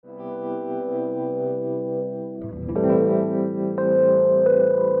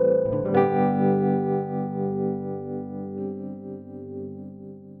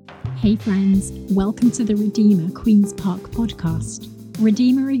Hey friends, welcome to the Redeemer Queen's Park podcast.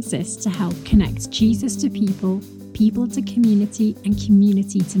 Redeemer exists to help connect Jesus to people, people to community, and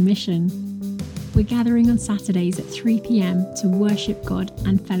community to mission. We're gathering on Saturdays at 3 p.m. to worship God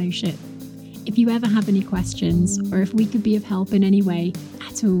and fellowship. If you ever have any questions, or if we could be of help in any way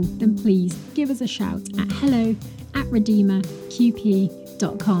at all, then please give us a shout at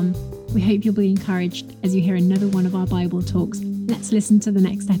hello@redeemerqp.com. We hope you'll be encouraged as you hear another one of our Bible talks. Let's listen to the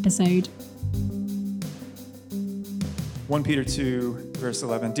next episode. 1 Peter 2, verse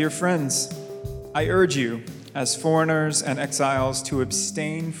 11. Dear friends, I urge you, as foreigners and exiles, to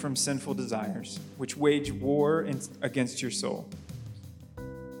abstain from sinful desires, which wage war against your soul.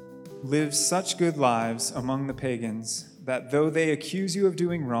 Live such good lives among the pagans, that though they accuse you of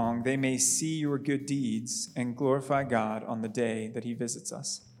doing wrong, they may see your good deeds and glorify God on the day that he visits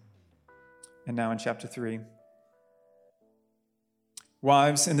us. And now in chapter 3.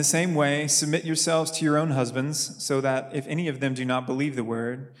 Wives, in the same way, submit yourselves to your own husbands, so that if any of them do not believe the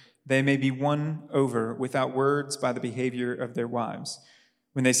word, they may be won over without words by the behavior of their wives,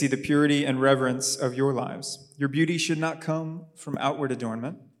 when they see the purity and reverence of your lives. Your beauty should not come from outward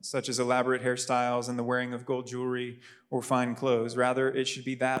adornment, such as elaborate hairstyles and the wearing of gold jewelry or fine clothes. Rather, it should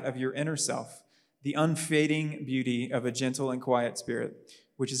be that of your inner self, the unfading beauty of a gentle and quiet spirit,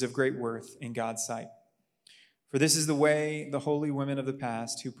 which is of great worth in God's sight. For this is the way the holy women of the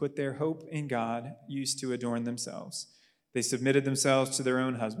past, who put their hope in God, used to adorn themselves. They submitted themselves to their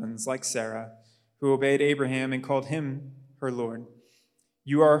own husbands, like Sarah, who obeyed Abraham and called him her Lord.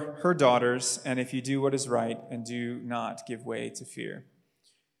 You are her daughters, and if you do what is right and do not give way to fear.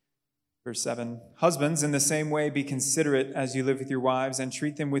 Verse 7, husbands, in the same way, be considerate as you live with your wives, and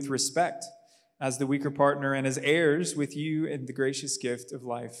treat them with respect as the weaker partner and as heirs with you in the gracious gift of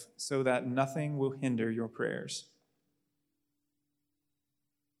life, so that nothing will hinder your prayers.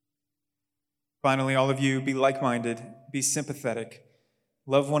 Finally, all of you, be like-minded, be sympathetic,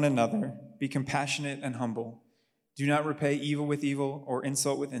 love one another, be compassionate and humble. Do not repay evil with evil or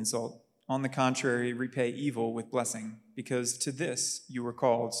insult with insult. On the contrary, repay evil with blessing, because to this you were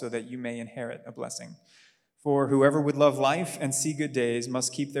called, so that you may inherit a blessing. For whoever would love life and see good days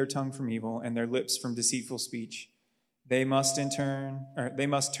must keep their tongue from evil and their lips from deceitful speech. They must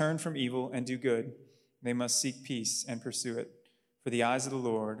turn from evil and do good. They must seek peace and pursue it. For the eyes of the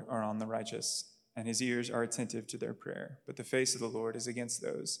Lord are on the righteous, and his ears are attentive to their prayer. But the face of the Lord is against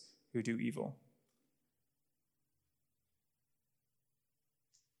those who do evil.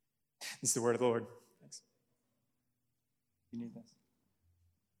 This is the word of the Lord. Thanks. You need this?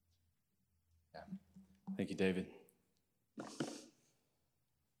 Yeah. Thank you, David.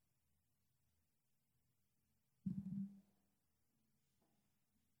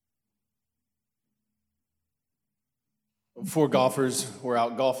 Four golfers were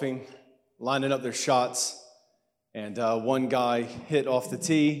out golfing, lining up their shots, and one guy hit off the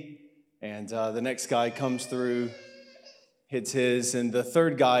tee, and the next guy comes through, hits his, and the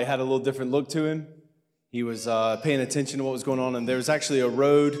third guy had a little different look to him. He was paying attention to what was going on, and there was actually a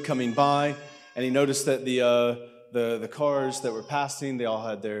road coming by, and he noticed that the cars that were passing, they all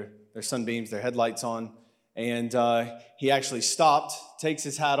had their sunbeams, their headlights on, and he actually stopped, takes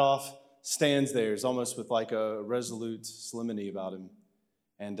his hat off, stands there, is almost with like a resolute solemnity about him,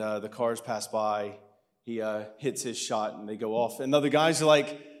 and the cars pass by, he hits his shot, and they go off, and the other guys are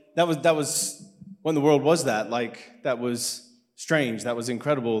like, that was what in the world was that? Like, that was strange, that was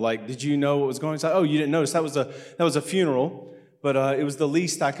incredible, like, did you know what was going on? Like, oh, you didn't notice, that was a funeral. But it was the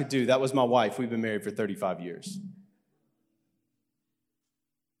least I could do. That was my wife. We've been married for 35 years.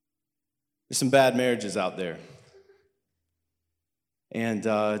 There's some bad marriages out there. And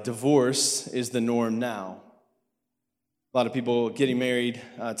divorce is the norm now. A lot of people getting married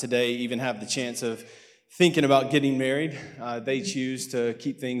today even have the chance of thinking about getting married. They choose to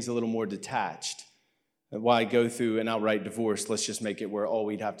keep things a little more detached. Why go through an outright divorce? Let's just make it where all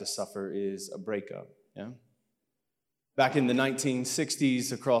we'd have to suffer is a breakup. Yeah. Back in the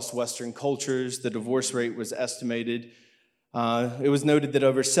 1960s, across Western cultures, the divorce rate was estimated. It was noted that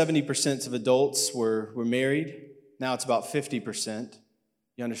over 70% of adults were married. Now it's about 50%.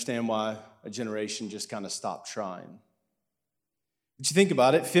 You understand why a generation just kind of stopped trying. But you think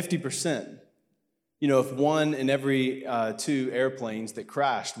about it, 50%. You know, if one in every two airplanes that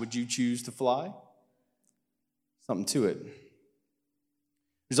crashed, would you choose to fly? Something to it.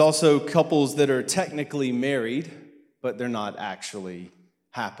 There's also couples that are technically married, but they're not actually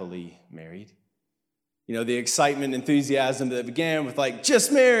happily married. You know, the excitement, enthusiasm that began with like,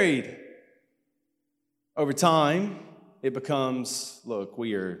 just married. Over time, it becomes, look,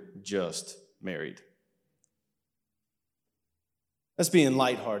 we are just married. Let's being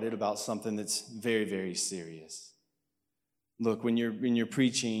lighthearted about something that's very, very serious. Look, when you're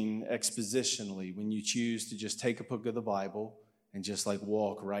preaching expositionally, when you choose to just take a book of the Bible and just like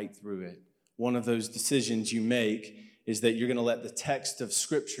walk right through it, one of those decisions you make is that you're going to let the text of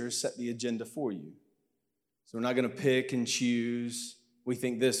Scripture set the agenda for you. So we're not going to pick and choose. We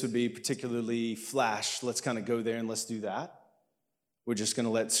think this would be particularly flash. Let's kind of go there and let's do that. We're just going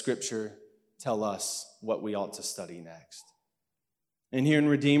to let Scripture tell us what we ought to study next. And here in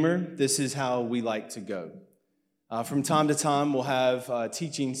Redeemer, this is how we like to go. From time to time, we'll have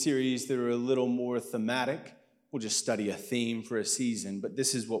teaching series that are a little more thematic. We'll just study a theme for a season, but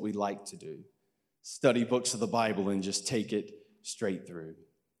this is what we like to do. Study books of the Bible and just take it straight through.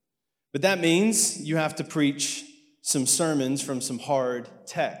 But that means you have to preach some sermons from some hard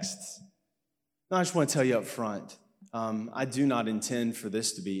texts. Now, I just want to tell you up front, I do not intend for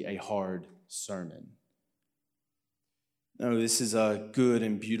this to be a hard sermon. No, this is a good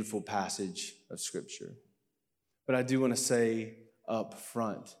and beautiful passage of Scripture. But I do want to say up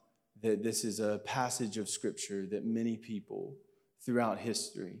front that this is a passage of Scripture that many people throughout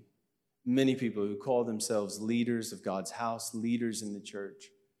history, many people who call themselves leaders of God's house, leaders in the church,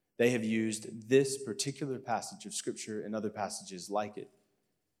 they have used this particular passage of Scripture and other passages like it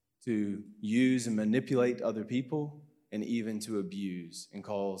to use and manipulate other people and even to abuse and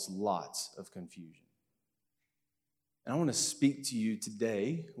cause lots of confusion. And I want to speak to you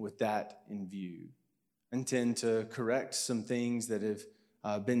today with that in view. I intend to correct some things that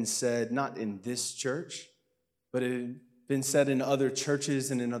have been said, not in this church, but it have been said in other churches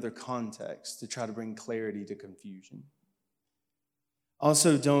and in other contexts to try to bring clarity to confusion. I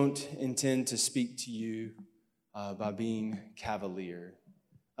also don't intend to speak to you by being cavalier.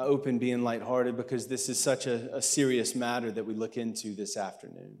 I open being lighthearted because this is such a serious matter that we look into this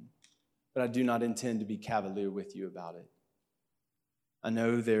afternoon. But I do not intend to be cavalier with you about it. I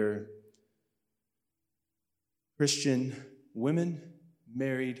know there are Christian women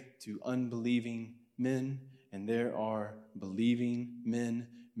married to unbelieving men, and there are believing men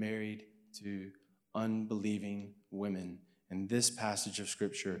married to unbelieving women. And this passage of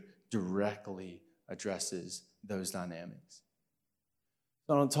Scripture directly addresses those dynamics.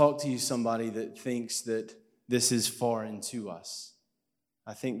 So I don't talk to you somebody that thinks that this is foreign to us.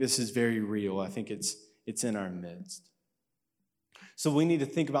 I think this is very real. I think it's in our midst. So we need to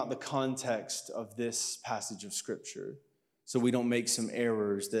think about the context of this passage of Scripture so we don't make some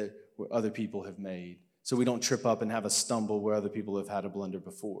errors that other people have made, so we don't trip up and have a stumble where other people have had a blunder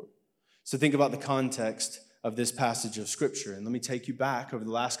before. So think about the context of this passage of Scripture. And let me take you back over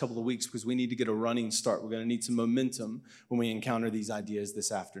the last couple of weeks because we need to get a running start. We're going to need some momentum when we encounter these ideas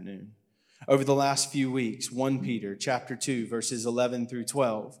this afternoon. Over the last few weeks, 1 Peter chapter 2, verses 11 through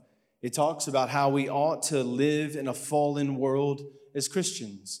 12, it talks about how we ought to live in a fallen world as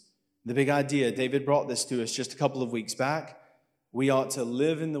Christians. The big idea, David brought this to us just a couple of weeks back. We ought to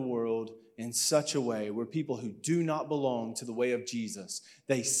live in the world in such a way where people who do not belong to the way of Jesus,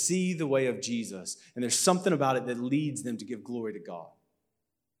 they see the way of Jesus, and there's something about it that leads them to give glory to God.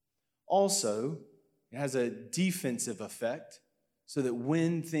 Also, it has a defensive effect so that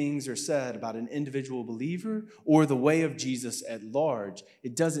when things are said about an individual believer or the way of Jesus at large,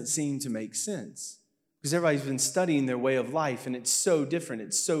 it doesn't seem to make sense. Because everybody's been studying their way of life, and it's so different,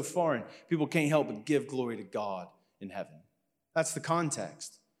 it's so foreign. People can't help but give glory to God in heaven. That's the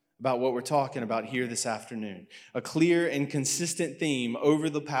context about what we're talking about here this afternoon. A clear and consistent theme over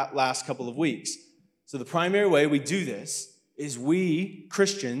the last couple of weeks. So the primary way we do this is we,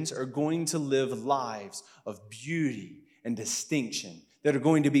 Christians, are going to live lives of beauty and distinction that are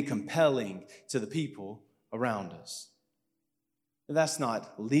going to be compelling to the people around us. That's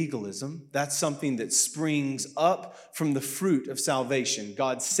not legalism. That's something that springs up from the fruit of salvation.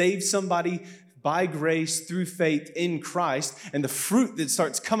 God saves somebody by grace through faith in Christ, and the fruit that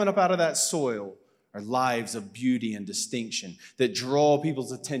starts coming up out of that soil are lives of beauty and distinction that draw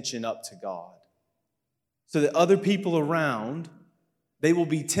people's attention up to God. So that other people around, they will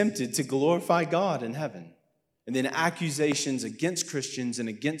be tempted to glorify God in heaven. And then accusations against Christians and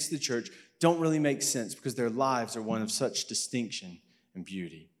against the church don't really make sense because their lives are one of such distinction and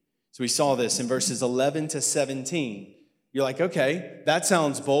beauty. So we saw this in verses 11 to 17. You're like, okay, that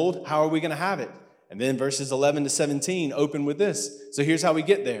sounds bold. How are we going to have it? And then verses 11 to 17 open with this. So here's how we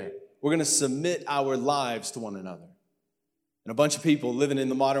get there. We're going to submit our lives to one another. And a bunch of people living in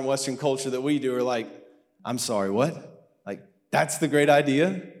the modern Western culture that we do are like, I'm sorry, what? Like, that's the great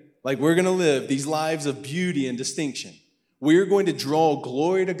idea? Like, we're going to live these lives of beauty and distinction. We're going to draw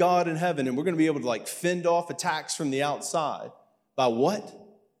glory to God in heaven, and we're going to be able to, like, fend off attacks from the outside. By what?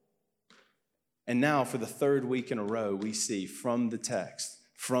 And now, for the third week in a row, we see from the text,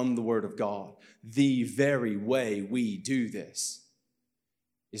 from the Word of God, the very way we do this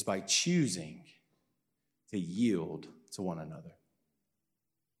is by choosing to yield to one another.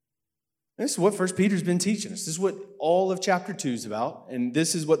 This is what 1 Peter's been teaching us. This is what all of chapter 2 is about, and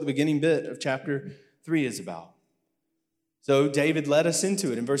this is what the beginning bit of chapter 3 is about. So David led us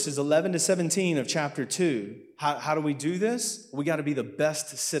into it in verses 11 to 17 of chapter 2. How do we do this? We got to be the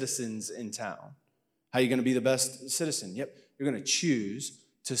best citizens in town. How are you going to be the best citizen? Yep, you're going to choose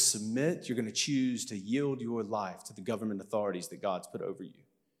to submit. You're going to choose to yield your life to the government authorities that God's put over you.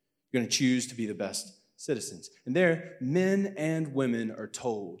 You're going to choose to be the best citizens. And there, men and women are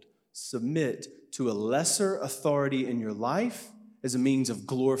told, submit to a lesser authority in your life as a means of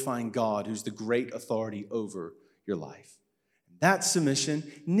glorifying God, who's the great authority over your life. That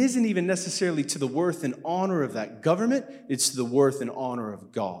submission isn't even necessarily to the worth and honor of that government, it's to the worth and honor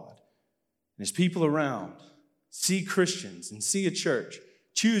of God. And as people around see Christians and see a church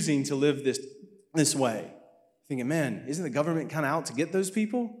choosing to live this way, thinking, man, isn't the government kind of out to get those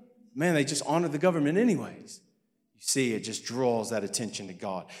people? Man, they just honor the government anyways. You see, it just draws that attention to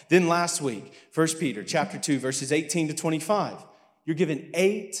God. Then last week, 1 Peter chapter 2, verses 18 to 25. You're given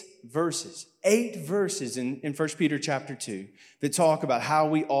 8 verses in 1 Peter chapter 2 that talk about how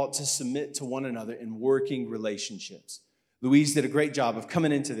we ought to submit to one another in working relationships. Louise did a great job of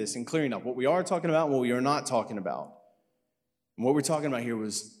coming into this and clearing up what we are talking about and what we are not talking about. And what we're talking about here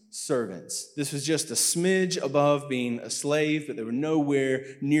was servants. This was just a smidge above being a slave, but they were nowhere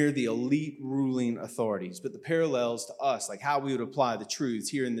near the elite ruling authorities. But the parallels to us, like how we would apply the truths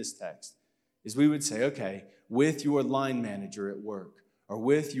here in this text, is we would say, okay, with your line manager at work or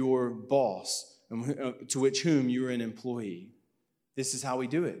with your boss to which whom you're an employee, this is how we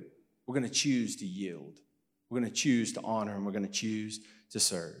do it. We're going to choose to yield. We're going to choose to honor, and we're going to choose to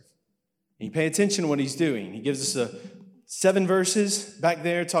serve. And you pay attention to what he's doing. He gives us 7 verses back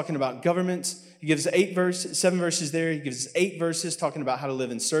there talking about governments. He gives us 7 verses there. He gives us 8 verses talking about how to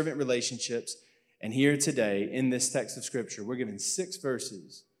live in servant relationships. And here today, in this text of Scripture, we're given 6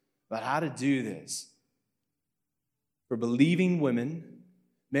 verses about how to do this for believing women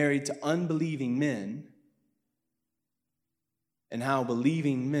married to unbelieving men, and how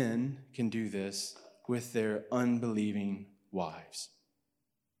believing men can do this with their unbelieving wives.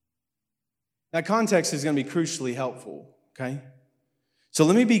 That context is going to be crucially helpful, okay? So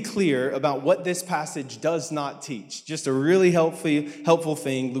let me be clear about what this passage does not teach. Just a really helpful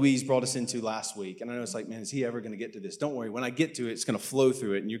thing Louise brought us into last week. And I know it's like, man, is he ever going to get to this? Don't worry. When I get to it, it's going to flow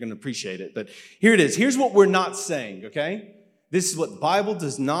through it, and you're going to appreciate it. But here it is. Here's what we're not saying, okay? This is what the Bible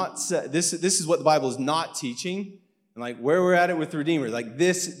does not say. This is what the Bible is not teaching. And like where we're at it with the Redeemer, like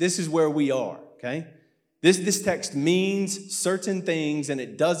this is where we are, okay? This text means certain things, and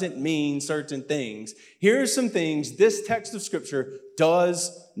it doesn't mean certain things. Here are some things this text of Scripture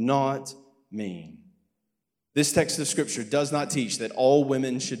does not mean. This text of Scripture does not teach that all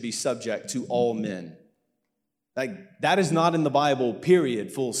women should be subject to all men. That is not in the Bible,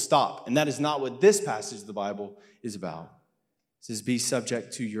 period, full stop. And that is not what this passage of the Bible is about. It says, be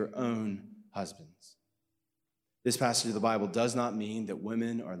subject to your own husbands. This passage of the Bible does not mean that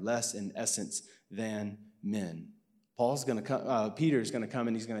women are less in essence than men. Peter's going to come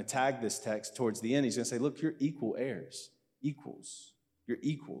and he's going to tag this text towards the end. He's going to say, look, you're equal heirs. Equals. You're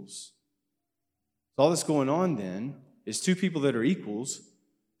equals. So all that's going on then is 2 people that are equals.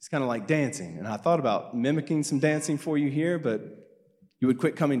 It's kind of like dancing. And I thought about mimicking some dancing for you here, but you would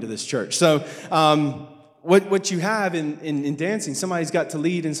quit coming to this church. So what you have in dancing, somebody's got to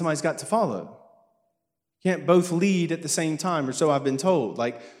lead and somebody's got to follow. You can't both lead at the same time, or so I've been told.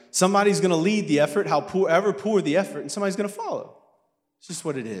 Like, somebody's going to lead the effort, however poor the effort, and somebody's going to follow. It's just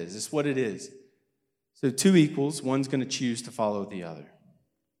what it is. It's what it is. So 2 equals, one's going to choose to follow the other.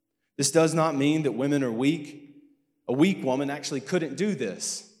 This does not mean that women are weak. A weak woman actually couldn't do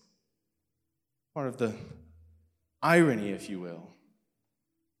this. Part of the irony, if you will.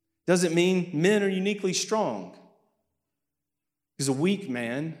 Doesn't mean men are uniquely strong. Because a weak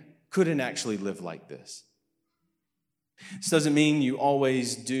man couldn't actually live like this. This doesn't mean you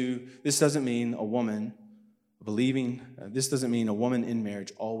always do. This doesn't mean a woman this doesn't mean a woman in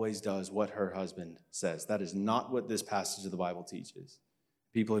marriage always does what her husband says. That is not what this passage of the Bible teaches.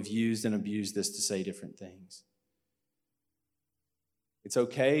 People have used and abused this to say different things. It's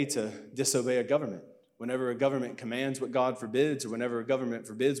okay to disobey a government. Whenever a government commands what God forbids, or whenever a government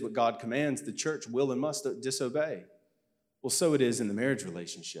forbids what God commands, the church will and must disobey. Well, so it is in the marriage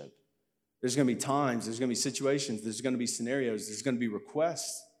relationship. There's going to be times, there's going to be situations, there's going to be scenarios, there's going to be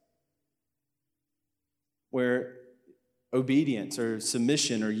requests where obedience or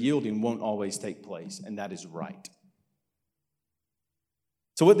submission or yielding won't always take place, and that is right.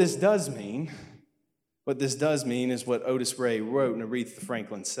 So what this does mean is what Otis Ray wrote and Aretha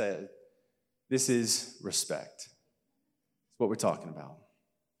Franklin said. This is respect. That's what we're talking about.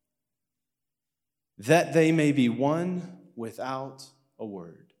 That they may be one without a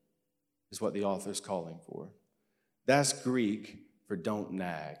word is what the author's calling for. That's Greek for don't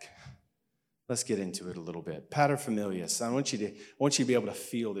nag. Let's get into it a little bit. Paterfamilias. I want you to be able to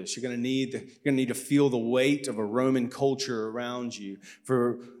feel this. You're going to need to feel the weight of a Roman culture around you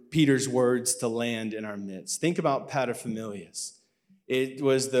for Peter's words to land in our midst. Think about paterfamilias. It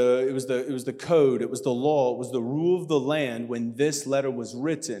was the code, it was the law, it was the rule of the land when this letter was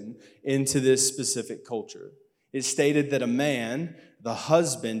written into this specific culture. It stated that a man, the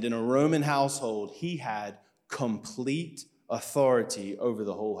husband in a Roman household, he had complete authority over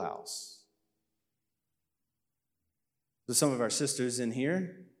the whole house. So some of our sisters in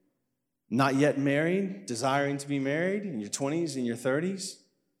here, not yet married, desiring to be married, in your 20s, in your 30s,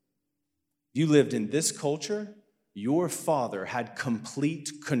 you lived in this culture, your father had complete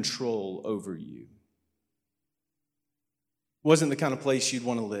control over you. It wasn't the kind of place you'd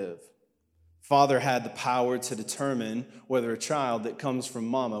want to live. Father had the power to determine whether a child that comes from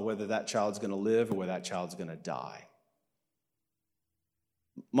mama, whether that child's going to live or whether that child's going to die.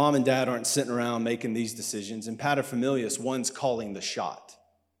 Mom and dad aren't sitting around making these decisions. And paterfamilias, one's calling the shot.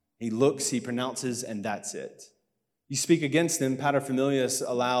 He looks, he pronounces, and that's it. You speak against him, paterfamilias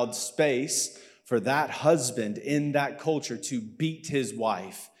allowed space for that husband in that culture to beat his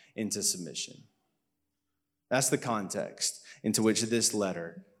wife into submission. That's the context into which this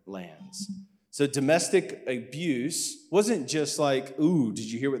letter lands. So domestic abuse wasn't just like, ooh, did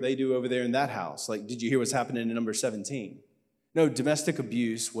you hear what they do over there in that house? Like, did you hear what's happening in number 17? No, domestic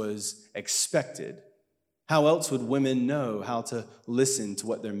abuse was expected. How else would women know how to listen to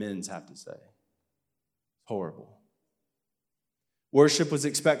what their men have to say? Horrible. Worship was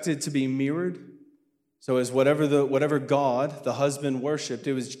expected to be mirrored. So as whatever God the husband worshipped,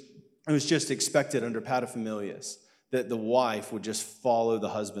 it was just expected under paterfamilias that the wife would just follow the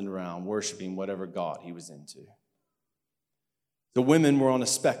husband around, worshiping whatever God he was into. The women were on a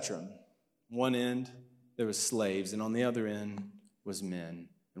spectrum. One end, there was slaves, and on the other end was men,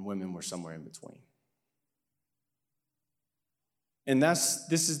 and women were somewhere in between. And this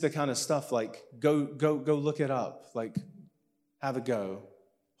is the kind of stuff like, go look it up. Like, have a go.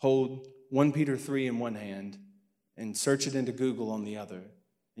 Hold 1 Peter 3 in one hand and search it into Google on the other,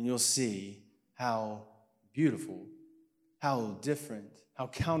 and you'll see how beautiful, how different, how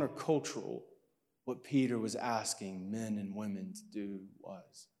countercultural what Peter was asking men and women to do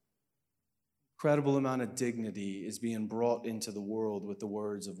was. Incredible amount of dignity is being brought into the world with the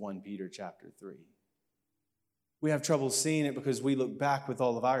words of 1 Peter chapter 3. We have trouble seeing it because we look back with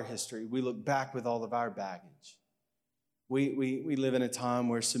all of our history. We look back with all of our baggage. We live in a time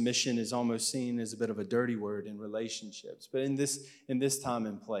where submission is almost seen as a bit of a dirty word in relationships. But in this time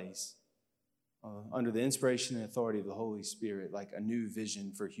and place, under the inspiration and authority of the Holy Spirit, like a new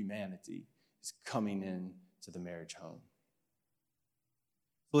vision for humanity is coming in to the marriage home.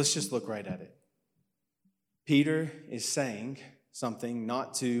 So let's just look right at it. Peter is saying something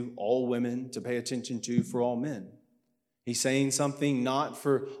not to all women to pay attention to for all men. He's saying something not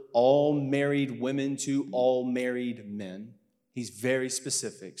for all married women to all married men. He's very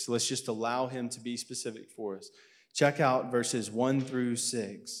specific. So let's just allow him to be specific for us. Check out verses 1 through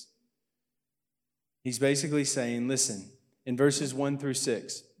 6. He's basically saying, listen, in verses 1 through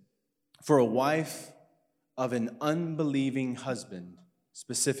 6, for a wife of an unbelieving husband,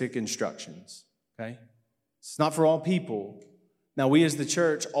 specific instructions, okay? It's not for all people. Now, we as the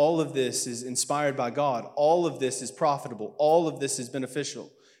church, all of this is inspired by God. All of this is profitable. All of this is beneficial.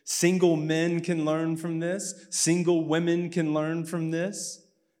 Single men can learn from this. Single women can learn from this.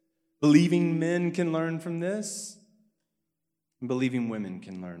 Believing men can learn from this. And believing women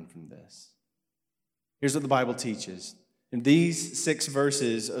can learn from this. Here's what the Bible teaches. In these 6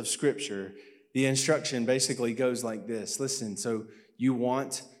 verses of Scripture, the instruction basically goes like this. Listen, so you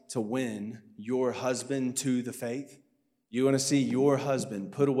want to win your husband to the faith? You want to see your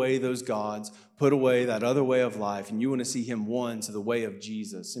husband put away those gods, put away that other way of life, and you want to see him won to the way of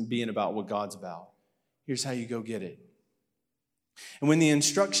Jesus and being about what God's about. Here's how you go get it. And when the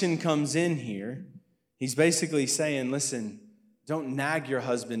instruction comes in here, he's basically saying, listen, don't nag your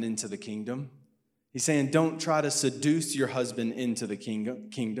husband into the kingdom. He's saying, don't try to seduce your husband into the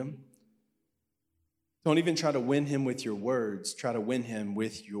kingdom. Don't even try to win him with your words. Try to win him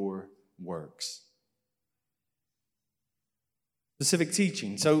with your works. Specific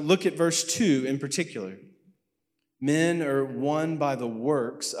teaching. So look at verse 2 in particular. Men are won by the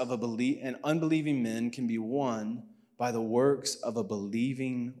works of and unbelieving men can be won by the works of a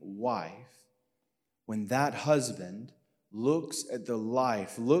believing wife when that husband looks at the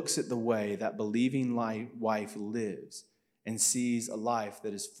way that believing wife lives and sees a life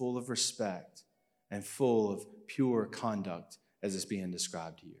that is full of respect and full of pure conduct as it's being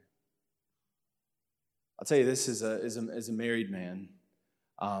described here. I'll tell you this as a married man,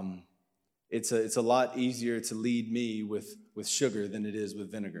 it's a lot easier to lead me with sugar than it is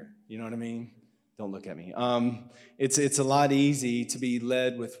with vinegar. You know what I mean? Don't look at me. It's a lot easy to be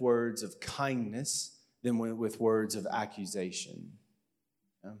led with words of kindness than with words of accusation.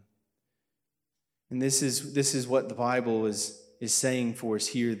 Yeah? And this is what the Bible is saying for us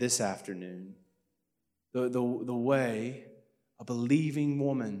here this afternoon. The way a believing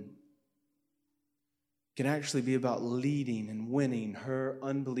woman can actually be about leading and winning her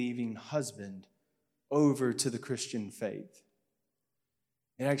unbelieving husband over to the Christian faith.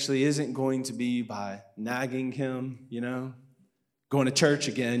 It actually isn't going to be by nagging him, going to church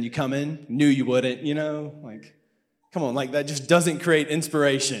again, you coming? Knew you wouldn't, like, come on, like that just doesn't create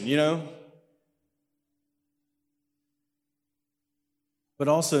inspiration, But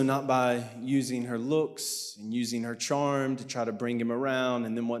also not by using her looks and using her charm to try to bring him around,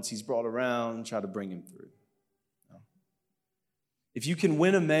 and then once he's brought around, try to bring him through. No. If you can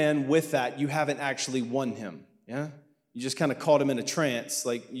win a man with that, you haven't actually won him, yeah? You just kind of caught him in a trance,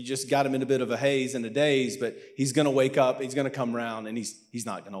 like you just got him in a bit of a haze and a daze, but he's going to wake up, he's going to come around, and he's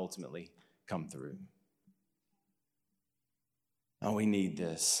not going to ultimately come through. Oh, we need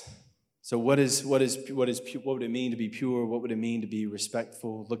this. So what would it mean to be pure? What would it mean to be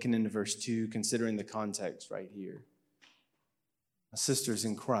respectful? Looking into verse 2, considering the context right here. My sisters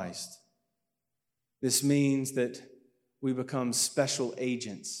in Christ, this means that we become special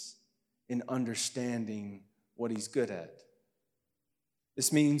agents in understanding what he's good at.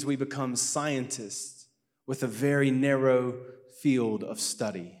 This means we become scientists with a very narrow field of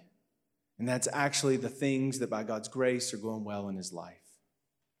study. And that's actually the things that by God's grace are going well in his life.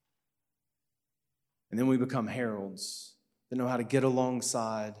 And then we become heralds that know how to get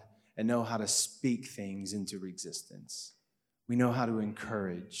alongside and know how to speak things into existence. We know how to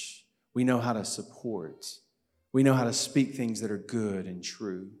encourage. We know how to support. We know how to speak things that are good and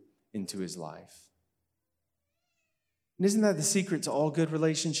true into his life. And isn't that the secret to all good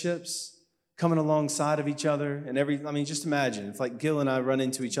relationships? Coming alongside of each other. And just imagine if like Gil and I run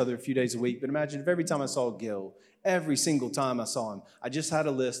into each other a few days a week, but imagine if every time I saw Gil, every single time I saw him, I just had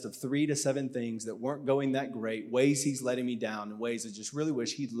a list of 3 to 7 things that weren't going that great, ways he's letting me down, and ways I just really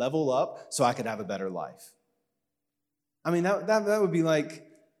wish he'd level up so I could have a better life. I mean, that would be like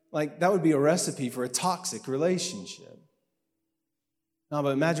that would be a recipe for a toxic relationship. No, but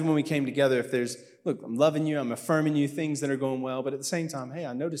imagine when we came together, if there's, look, I'm loving you, I'm affirming you, things that are going well, but at the same time, hey,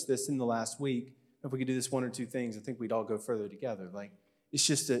 I noticed this in the last week. If we could do this 1 or 2 things, I think we'd all go further together. Like, it's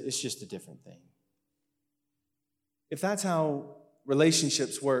just a different thing. If that's how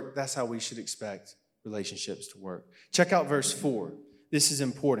relationships work, that's how we should expect relationships to work. Check out verse 4. This is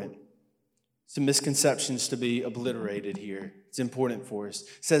important. Some misconceptions to be obliterated here. It's important for us.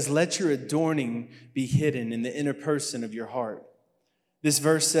 It says, let your adorning be hidden in the inner person of your heart. This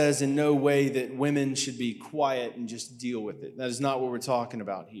verse says in no way that women should be quiet and just deal with it. That is not what we're talking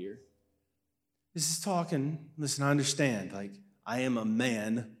about here. This is talking, listen, I understand, like I am a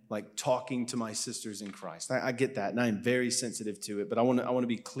man, like talking to my sisters in Christ. I get that, and I am very sensitive to it, but I want to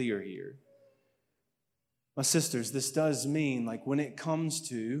be clear here. My sisters, this does mean, like when it comes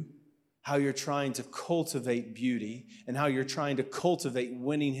to how you're trying to cultivate beauty and how you're trying to cultivate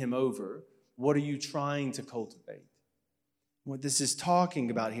winning him over, what are you trying to cultivate? What this is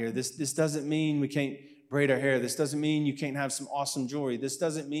talking about here, this doesn't mean we can't braid our hair. This doesn't mean you can't have some awesome jewelry. This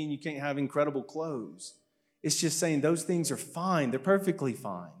doesn't mean you can't have incredible clothes. It's just saying those things are fine. They're perfectly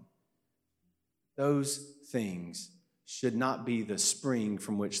fine. Those things should not be the spring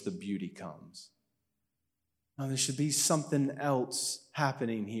from which the beauty comes. Now, there should be something else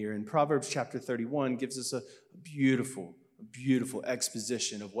happening here. And Proverbs chapter 31 gives us a beautiful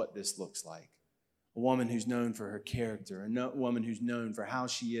exposition of what this looks like. A woman who's known for her character, a woman who's known for how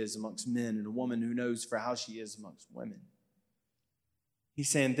she is amongst men, and a woman who knows for how she is amongst women. He's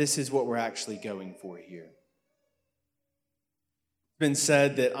saying this is what we're actually going for here. It's been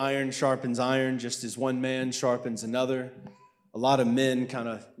said that iron sharpens iron just as one man sharpens another. A lot of men kind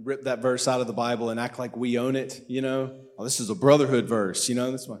of rip that verse out of the Bible and act like we own it, Oh, this is a brotherhood verse,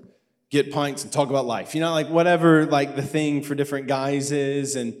 this one. Get pints and talk about life. Like whatever like the thing for different guys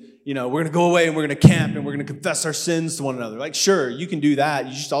is, and we're going to go away and we're going to camp and we're going to confess our sins to one another. Like, sure, you can do that.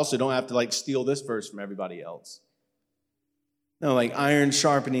 You just also don't have to like steal this verse from everybody else. No, like iron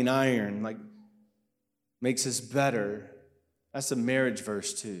sharpening iron, like makes us better. That's a marriage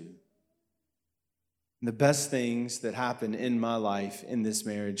verse too. And the best things that happen in my life in this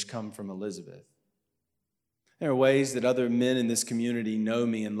marriage come from Elizabeth. There are ways that other men in this community know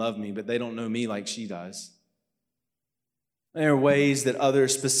me and love me, but they don't know me like she does. There are ways that other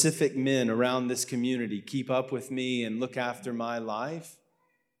specific men around this community keep up with me and look after my life,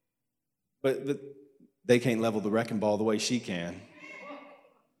 but they can't level the wrecking ball the way she can.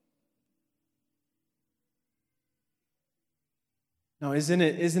 No, isn't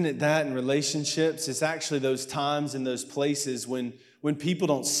it that in relationships? It's actually those times and those places when people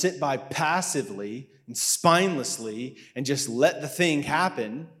don't sit by passively and spinelessly and just let the thing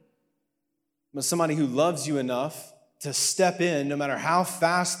happen, but somebody who loves you enough to step in no matter how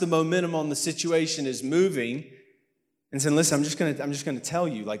fast the momentum on the situation is moving and saying, listen, I'm just gonna tell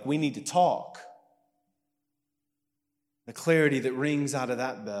you, like, we need to talk. The clarity that rings out of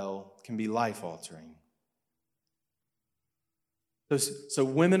that bell can be life-altering. So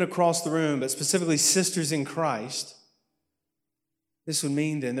women across the room, but specifically sisters in Christ, this would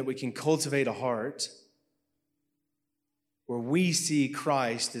mean then that we can cultivate a heart where we see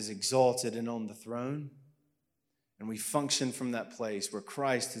Christ as exalted and on the throne, and we function from that place where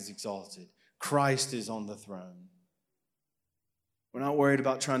Christ is exalted, Christ is on the throne. We're not worried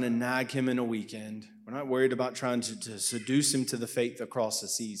about trying to nag him in a weekend. We're not worried about trying to seduce him to the faith across a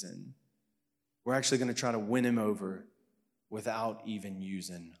season. We're actually going to try to win him over without even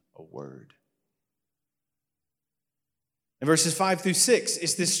using a word. In verses 5 through 6,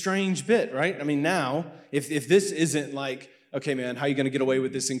 it's this strange bit, right? I mean, now, if this isn't like, okay, man, how are you going to get away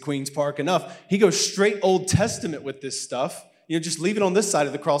with this in Queens Park enough? He goes straight Old Testament with this stuff. Just leave it on this side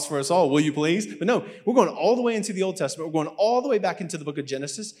of the cross for us all, will you please? But no, we're going all the way into the Old Testament. We're going all the way back into the book of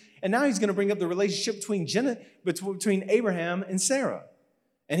Genesis. And now he's going to bring up the relationship between Abraham and Sarah.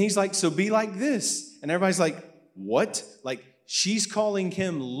 And he's like, so be like this. And everybody's like, what? Like, she's calling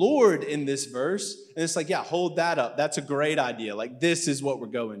him Lord in this verse. And it's like, yeah, hold that up. That's a great idea. Like, this is what we're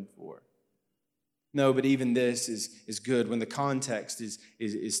going for. No, but even this is good. When the context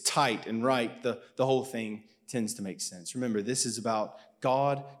is tight and right, the whole thing tends to make sense. Remember, this is about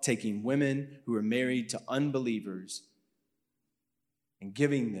God taking women who are married to unbelievers and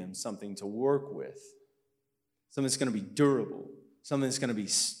giving them something to work with. Something that's going to be durable. Something that's going to be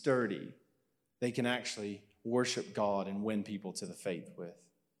sturdy. They can actually worship God and win people to the faith with.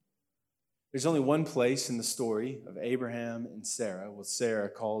 There's only one place in the story of Abraham and Sarah where Sarah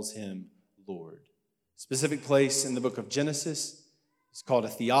calls him Lord. Specific place in the book of Genesis. It's called a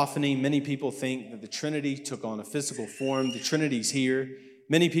theophany. Many people think that the Trinity took on a physical form. The Trinity's here.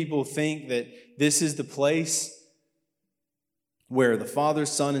 Many people think that this is the place where the Father,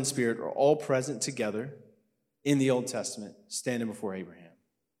 Son, and Spirit are all present together in the Old Testament, standing before Abraham.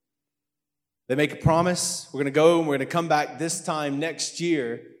 They make a promise. We're going to go and we're going to come back this time next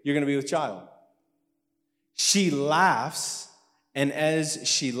year. You're going to be with child. She laughs. And as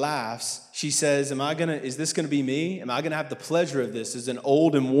she laughs, she says, is this going to be me? Am I going to have the pleasure of this as an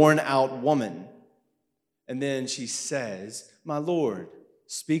old and worn out woman? And then she says, my Lord,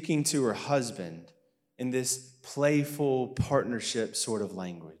 speaking to her husband in this playful partnership sort of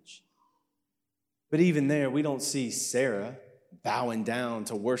language. But even there, we don't see Sarah bowing down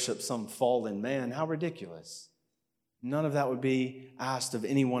to worship some fallen man. How ridiculous. None of that would be asked of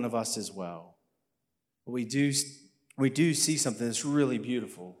any one of us as well. But we do see something that's really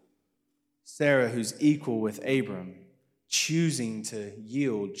beautiful. Sarah, who's equal with Abram, choosing to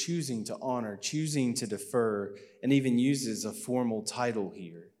yield, choosing to honor, choosing to defer, and even uses a formal title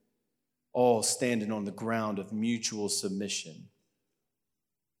here, all standing on the ground of mutual submission,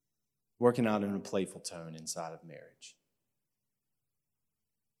 working out in a playful tone inside of marriage.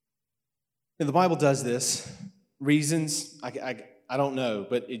 And the Bible does this. Reasons, I don't know,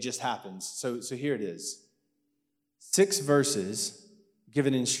 but it just happens. So here it is. 6 verses give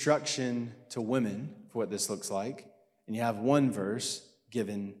an instruction to women for what this looks like, and you have 1 verse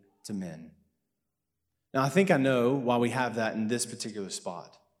given to men. Now, I think I know why we have that in this particular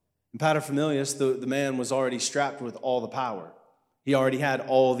spot. In paterfamilias, the man was already strapped with all the power. He already had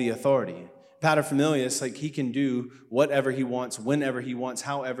all the authority. Paterfamilias, like, he can do whatever he wants, whenever he wants,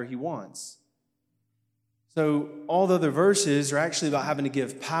 however he wants. So all the other verses are actually about having to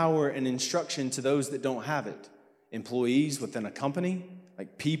give power and instruction to those that don't have it. Employees within a company,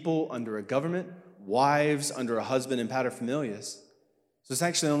 like people under a government, wives under a husband in paterfamilias. So it's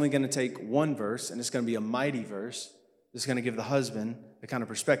actually only going to take 1 verse, and it's going to be a mighty verse. It's going to give the husband the kind of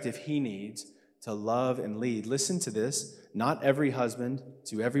perspective he needs to love and lead. Listen to this. Not every husband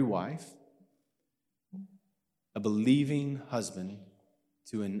to every wife. a believing husband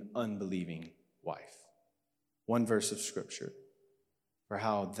to an unbelieving wife. One verse of Scripture for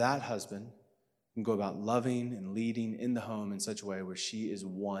how that husband can go about loving and leading in the home in such a way where she is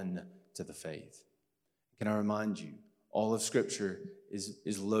one to the faith. Can I remind you, all of Scripture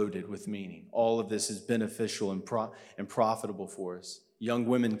is loaded with meaning. All of this is beneficial and profitable for us. Young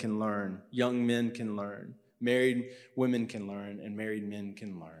women can learn. Young men can learn. Married women can learn, and married men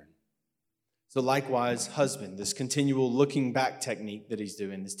can learn. So likewise, husband, this continual looking back technique that he's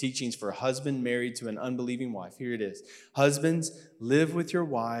doing, this teaching's for a husband married to an unbelieving wife. Here it is. Husbands, live with your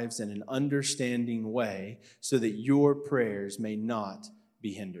wives in an understanding way so that your prayers may not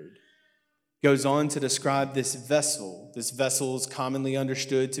be hindered. Goes on to describe this vessel. This vessel is commonly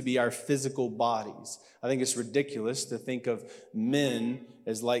understood to be our physical bodies. I think it's ridiculous to think of men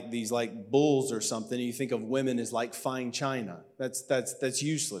as like these like bulls or something. You think of women as like fine china. That's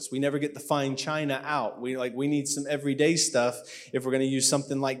useless. We never get the fine china out. We need some everyday stuff if we're going to use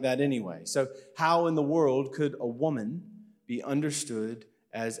something like that anyway. So how in the world could a woman be understood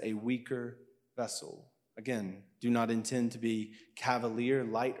as a weaker vessel? Again, do not intend to be cavalier,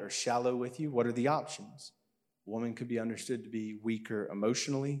 light, or shallow with you. What are the options? A woman could be understood to be weaker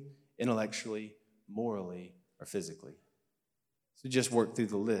emotionally, intellectually, morally, or physically. So just work through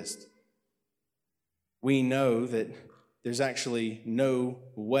the list. We know that there's actually no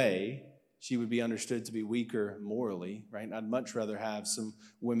way she would be understood to be weaker morally, right? I'd much rather have some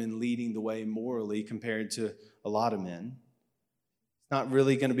women leading the way morally compared to a lot of men. Not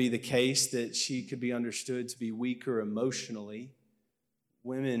really going to be the case that she could be understood to be weaker emotionally.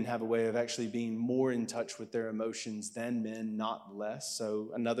 Women have a way of actually being more in touch with their emotions than men, not less.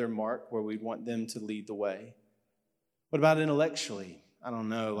 So another mark where we'd want them to lead the way. What about intellectually? I don't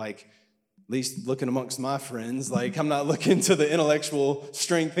know, at least looking amongst my friends, I'm not looking to the intellectual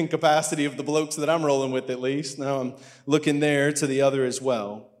strength and capacity of the blokes that I'm rolling with at least. No, I'm looking there to the other as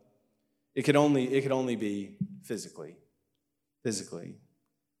well. It could only be physically.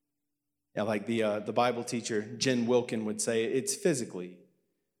 Yeah, like the Bible teacher, Jen Wilkin, would say, it's physically.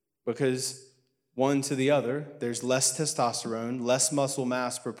 Because one to the other, there's less testosterone, less muscle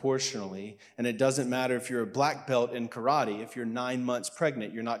mass proportionally, and it doesn't matter if you're a black belt in karate. If you're 9 months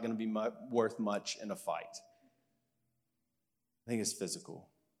pregnant, you're not going to be worth much in a fight. I think it's physical.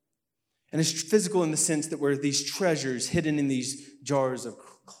 And it's physical in the sense that we're these treasures hidden in these jars of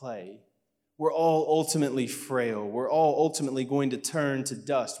clay. We're all ultimately frail. We're all ultimately going to turn to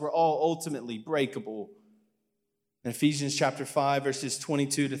dust. We're all ultimately breakable. In Ephesians chapter 5, verses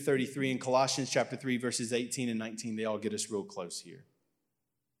 22 to 33, and Colossians chapter 3, verses 18 and 19, they all get us real close here.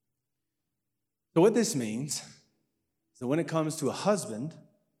 So what this means is that when it comes to a husband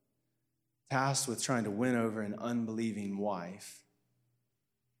tasked with trying to win over an unbelieving wife,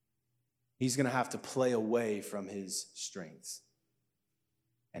 he's going to have to play away from his strengths.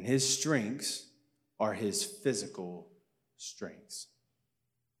 And his strengths are his physical strengths.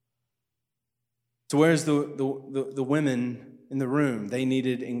 So whereas the women in the room, they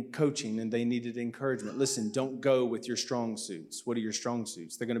needed coaching and they needed encouragement. Listen, don't go with your strong suits. What are your strong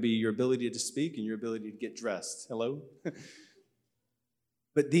suits? They're going to be your ability to speak and your ability to get dressed. Hello?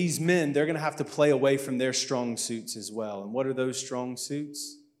 But these men, they're going to have to play away from their strong suits as well. And what are those strong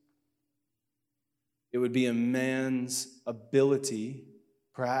suits? It would be a man's ability,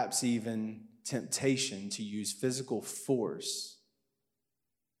 perhaps even temptation, to use physical force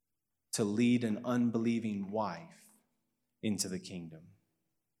to lead an unbelieving wife into the kingdom.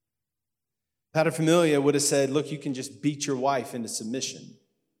 Paterfamilias would have said, look, you can just beat your wife into submission.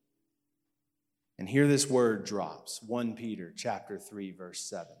 And here this word drops, 1 Peter chapter 3, verse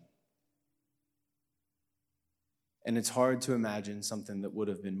 7. And it's hard to imagine something that would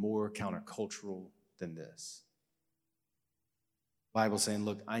have been more countercultural than this. Bible saying,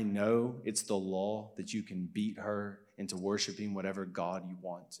 look, I know it's the law that you can beat her into worshiping whatever God you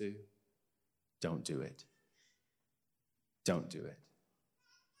want to. Don't do it. Don't do it.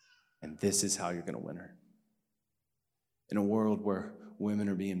 And this is how you're going to win her. In a world where women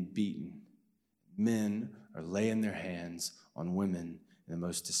are being beaten, men are laying their hands on women in the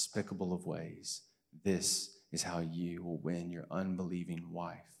most despicable of ways, this is how you will win your unbelieving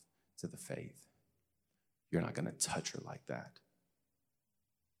wife to the faith. You're not going to touch her like that.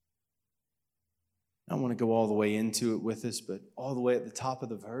 I don't want to go all the way into it with us, but all the way at the top of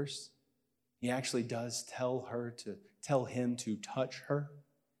the verse, he actually does tell him to touch her.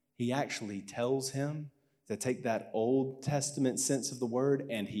 He actually tells him to take that Old Testament sense of the word,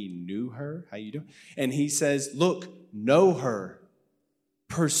 and he knew her. How you doing? And he says, look, know her,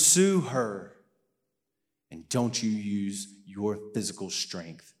 pursue her, and don't you use your physical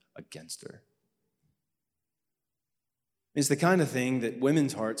strength against her. It's the kind of thing that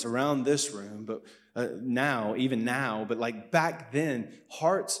women's hearts around this room, but even now, but like back then,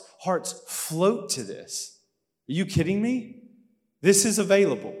 hearts float to this. Are you kidding me? This is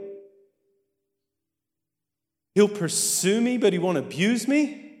available. He'll pursue me, but he won't abuse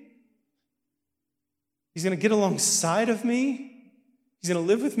me. He's going to get alongside of me. He's going to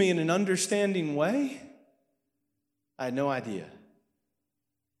live with me in an understanding way. I had no idea.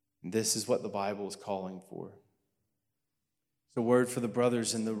 And this is what the Bible is calling for. It's a word for the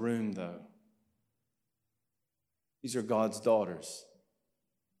brothers in the room, though. These are God's daughters,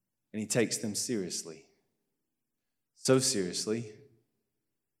 and he takes them seriously. So seriously,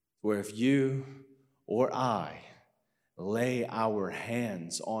 where if you or I lay our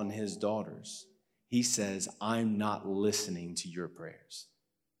hands on his daughters, he says, I'm not listening to your prayers.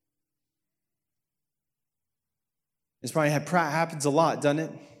 This probably happens a lot, doesn't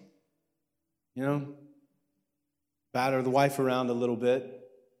it? You know, batter the wife around a little bit.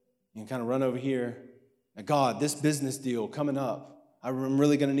 You can kind of run over here. Now, God, this business deal coming up, I'm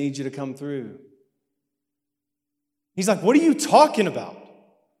really going to need you to come through. He's like, what are you talking about?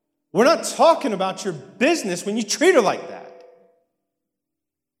 We're not talking about your business when you treat her like that.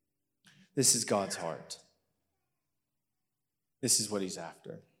 This is God's heart. This is what he's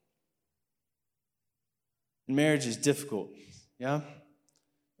after. And marriage is difficult, yeah?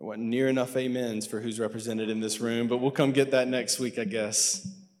 There wasn't near enough amens for who's represented in this room, but we'll come get that next week, I guess.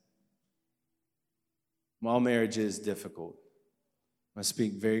 While marriage is difficult, I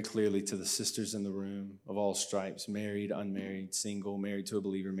speak very clearly to the sisters in the room of all stripes, married, unmarried, single, married to a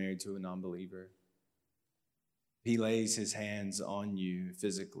believer, married to a non-believer. He lays his hands on you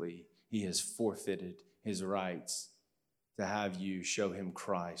physically. He has forfeited his rights to have you show him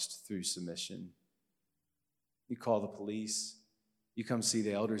Christ through submission. You call the police. You come see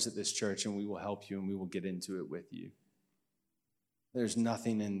the elders at this church, and we will help you, and we will get into it with you. There's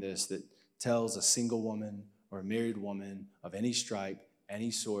nothing in this that tells a single woman or a married woman of any stripe,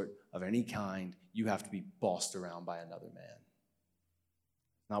 any sort, of any kind, you have to be bossed around by another man.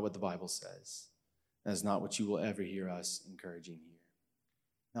 Not what the Bible says. That's not what you will ever hear us encouraging here.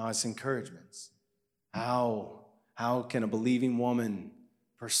 Now, it's encouragements. How can a believing woman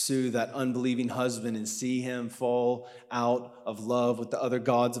pursue that unbelieving husband and see him fall out of love with the other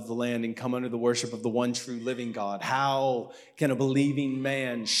gods of the land and come under the worship of the one true living God? How can a believing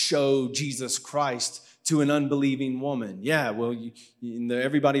man show Jesus Christ to an unbelieving woman? Yeah, well,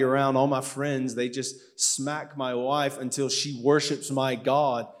 everybody around, all my friends, they just smack my wife until she worships my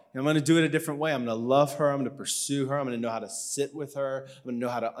God. And I'm going to do it a different way. I'm going to love her. I'm going to pursue her. I'm going to know how to sit with her. I'm going to know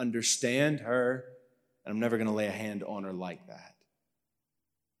how to understand her. And I'm never going to lay a hand on her like that.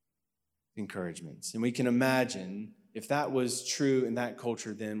 Encouragements. And we can imagine if that was true in that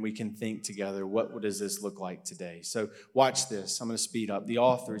culture, then we can think together, what does this look like today? So watch this. I'm going to speed up. The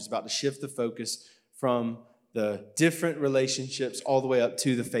author is about to shift the focus from the different relationships all the way up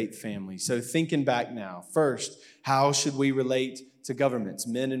to the faith family. So thinking back now, first, how should we relate to governments,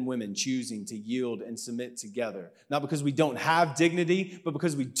 men and women choosing to yield and submit together? Not because we don't have dignity, but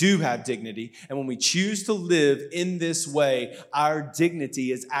because we do have dignity. And when we choose to live in this way, our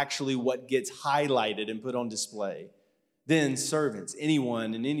dignity is actually what gets highlighted and put on display. Then servants,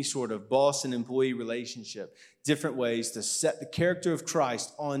 anyone in any sort of boss and employee relationship, different ways to set the character of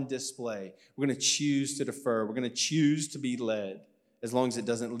Christ on display. We're going to choose to defer. We're going to choose to be led as long as it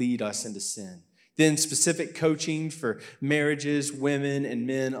doesn't lead us into sin. Then specific coaching for marriages, women and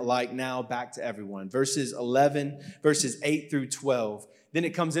men alike, now back to everyone. Verses 8 through 12. Then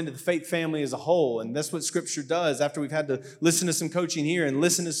it comes into the faith family as a whole, and that's what Scripture does. After we've had to listen to some coaching here and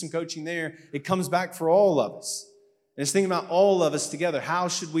listen to some coaching there, it comes back for all of us. And it's thinking about all of us together. How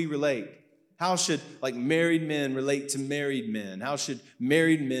should we relate? How should married men relate to married men? How should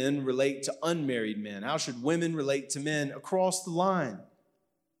married men relate to unmarried men? How should women relate to men across the line?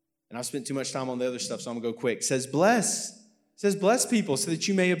 And I've spent too much time on the other stuff, so I'm going to go quick. It says, bless. It says, bless people so that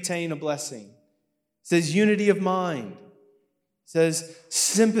you may obtain a blessing. It says, unity of mind. It says,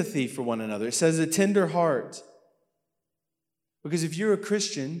 sympathy for one another. It says, a tender heart. Because if you're a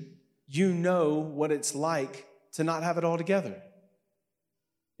Christian, you know what it's like to not have it all together.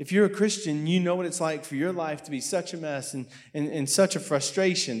 If you're a Christian, you know what it's like for your life to be such a mess and such a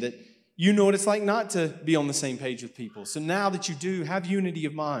frustration that you know what it's like not to be on the same page with people. So now that you do, have unity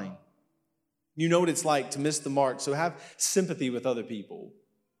of mind. You know what it's like to miss the mark, so have sympathy with other people.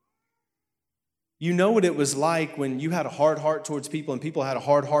 You know what it was like when you had a hard heart towards people and people had a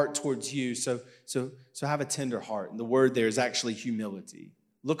hard heart towards you, so have a tender heart. And the word there is actually humility.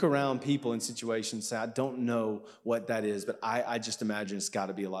 Look around people in situations and say, I don't know what that is, but I just imagine it's got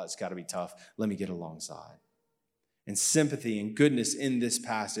to be a lot. It's got to be tough. Let me get alongside. and sympathy and goodness in this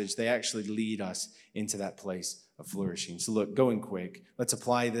passage, they actually lead us into that place of flourishing. So look, going quick, let's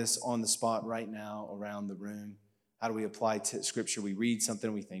apply this on the spot right now around the room. How do we apply to Scripture? We read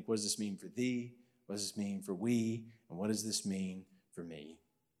something, we think, what does this mean for thee? What does this mean for we? And what does this mean for me?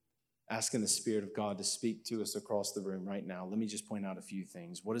 Asking the Spirit of God to speak to us across the room right now. Let me just point out a few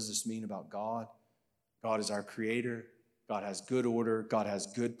things. What does this mean about God? God is our creator. God has good order. God has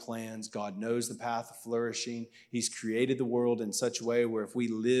good plans. God knows the path of flourishing. He's created the world in such a way where if we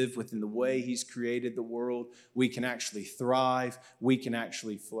live within the way He's created the world, we can actually thrive. We can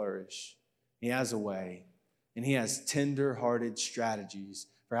actually flourish. He has a way, and He has tender-hearted strategies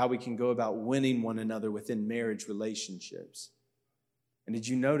for how we can go about winning one another within marriage relationships. And did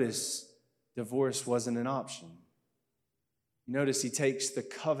you notice divorce wasn't an option? You notice He takes the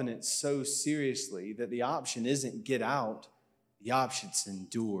covenant so seriously that the option isn't get out, the option's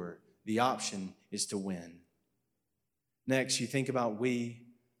endure. The option is to win. Next, you think about we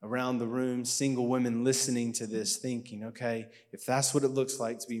around the room, single women listening to this, thinking, okay, if that's what it looks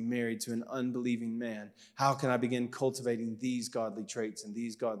like to be married to an unbelieving man, how can I begin cultivating these godly traits and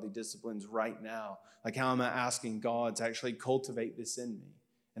these godly disciplines right now? Like, how am I asking God to actually cultivate this in me?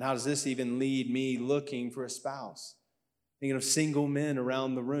 And how does this even lead me looking for a spouse? Thinking of single men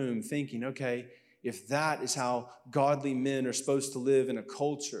around the room, thinking, okay, if that is how godly men are supposed to live in a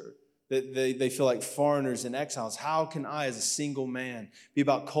culture, that they feel like foreigners and exiles, how can I, as a single man, be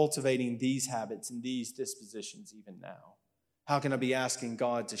about cultivating these habits and these dispositions even now? How can I be asking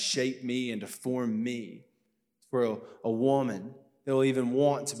God to shape me and to form me for a woman that will even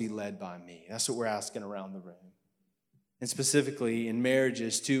want to be led by me? That's what we're asking around the room. And specifically in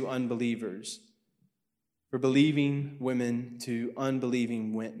marriages to unbelievers, for believing women to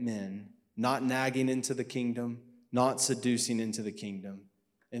unbelieving men, not nagging into the kingdom, not seducing into the kingdom,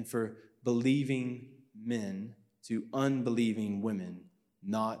 and for believing men to unbelieving women,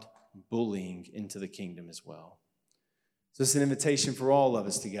 not bullying into the kingdom as well. So it's an invitation for all of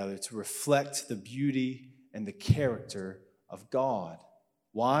us together to reflect the beauty and the character of God.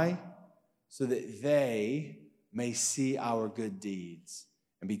 Why? So that they may see our good deeds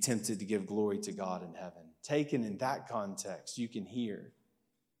and be tempted to give glory to God in heaven. Taken in that context, you can hear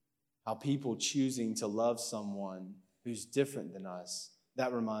how people choosing to love someone who's different than us,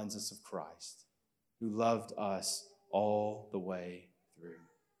 that reminds us of Christ, who loved us all the way through.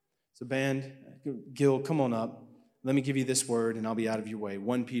 So band, Gil, come on up. Let me give you this word, and I'll be out of your way.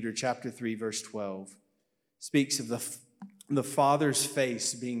 1 Peter chapter 3, verse 12 speaks of the Father's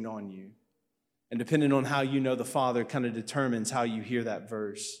face being on you. And depending on how you know the Father kind of determines how you hear that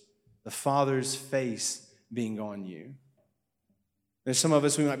verse. The Father's face being on you. There's some of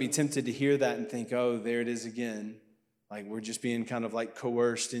us, we might be tempted to hear that and think, oh, there it is again. Like we're just being kind of like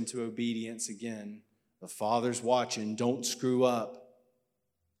coerced into obedience again. The Father's watching, don't screw up.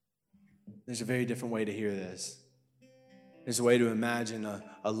 There's a very different way to hear this. There's a way to imagine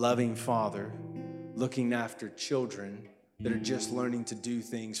a loving Father looking after children that are just learning to do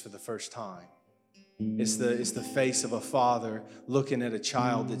things for the first time. It's the face of a father looking at a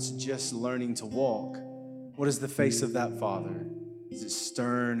child that's just learning to walk. What is the face of that father? Is it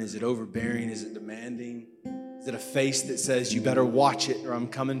stern? Is it overbearing? Is it demanding? Is it a face that says, you better watch it or I'm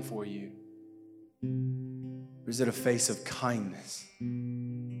coming for you? Or is it a face of kindness?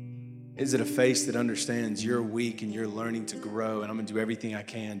 Is it a face that understands you're weak and you're learning to grow and I'm going to do everything I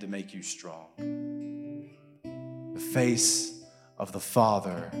can to make you strong? The face of the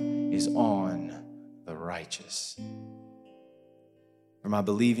Father is on the righteous. For my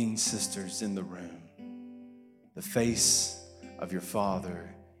believing sisters in the room, the face of your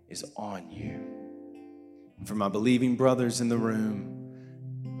Father is on you. And for my believing brothers in the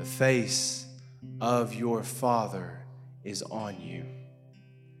room, the face of your Father is on you.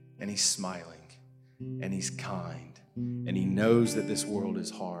 And He's smiling, and He's kind, and He knows that this world is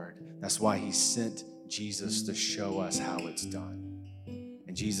hard. That's why He sent Jesus to show us how it's done.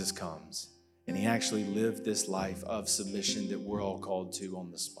 And Jesus comes, and He actually lived this life of submission that we're all called to on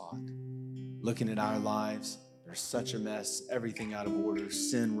the spot. Looking at our lives, there's such a mess, everything out of order,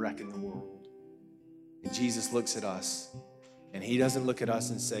 sin wrecking the world. And Jesus looks at us, and He doesn't look at us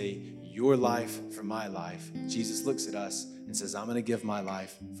and say, your life for my life. Jesus looks at us and says, I'm going to give my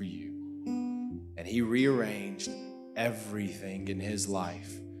life for you. And He rearranged everything in His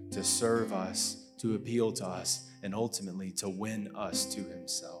life to serve us, to appeal to us, and ultimately to win us to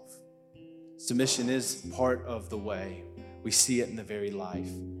Himself. Submission is part of the way. We see it in the very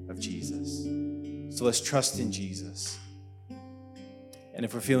life of Jesus. So let's trust in Jesus. And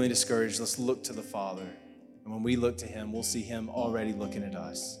if we're feeling discouraged, let's look to the Father. And when we look to Him, we'll see Him already looking at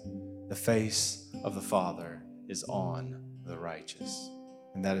us. The face of the Father is on the righteous.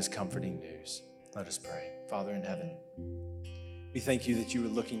 And that is comforting news. Let us pray. Father in heaven, we thank you that you are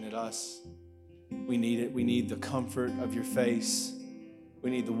looking at us. We need it. We need the comfort of your face. We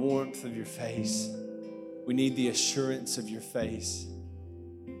need the warmth of your face. We need the assurance of your face.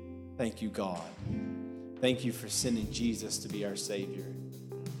 Thank you, God. Thank you for sending Jesus to be our Savior.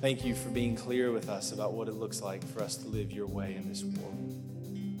 Thank you for being clear with us about what it looks like for us to live your way in this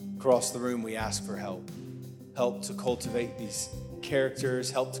world. Across the room, we ask for help. Help to cultivate these characters.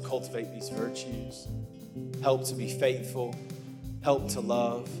 Help to cultivate these virtues. Help to be faithful. Help to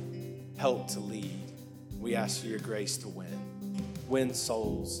love. Help to lead. We ask for your grace to win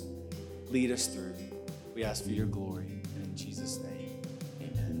souls, lead us through. We ask for your glory. And in Jesus' name.